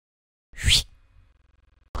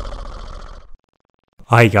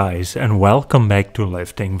Hi guys, and welcome back to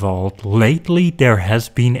Lifting Vault. Lately there has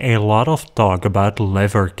been a lot of talk about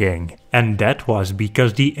Liver King. And that was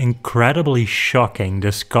because the incredibly shocking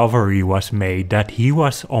discovery was made that he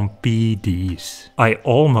was on PEDs. I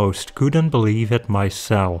almost couldn't believe it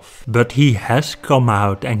myself, but he has come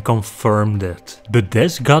out and confirmed it. But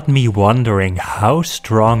this got me wondering how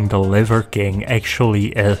strong the Liver King actually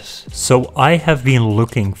is. So I have been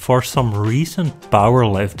looking for some recent power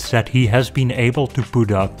lifts that he has been able to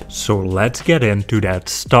put up. So let's get into that,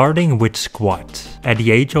 starting with squat. At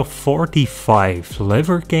the age of 45,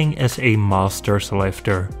 Liver King is a masters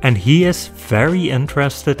lifter, and he is very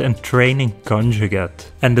interested in training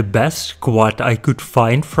conjugate. And the best squat I could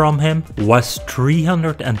find from him was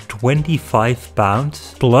 325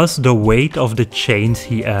 pounds plus the weight of the chains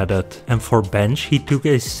he added. And for bench he took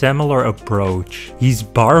a similar approach. His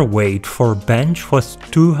bar weight for bench was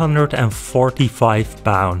 245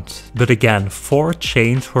 pounds. But again, 4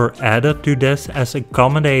 chains were added to this as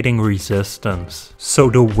accommodating resistance. So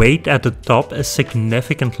the weight at the top is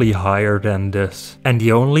significantly higher than this. And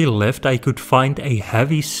the only lift I could find a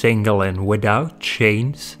heavy single in without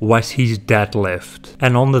chains was his deadlift.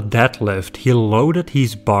 And on the deadlift he loaded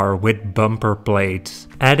his bar with bumper plates,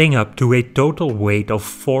 adding up to a total weight of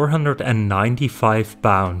 495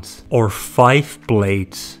 pounds, or 5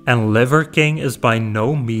 plates. And Liver King is by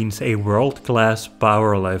no means a world-class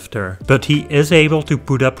powerlifter, but he is able to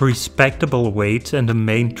put up respectable weights in the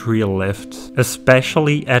main 3 lifts,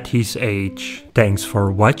 especially at his age. Thanks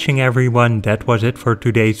for watching everyone, that was it for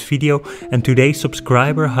today's video, and today's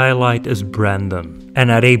subscriber highlight is Brandon. And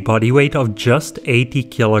at a body weight of just 80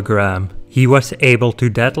 kg, he was able to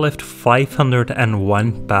deadlift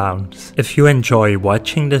 501 pounds. If you enjoy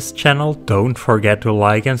watching this channel, don't forget to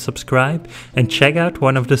like and subscribe, and check out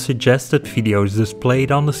one of the suggested videos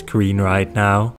displayed on the screen right now.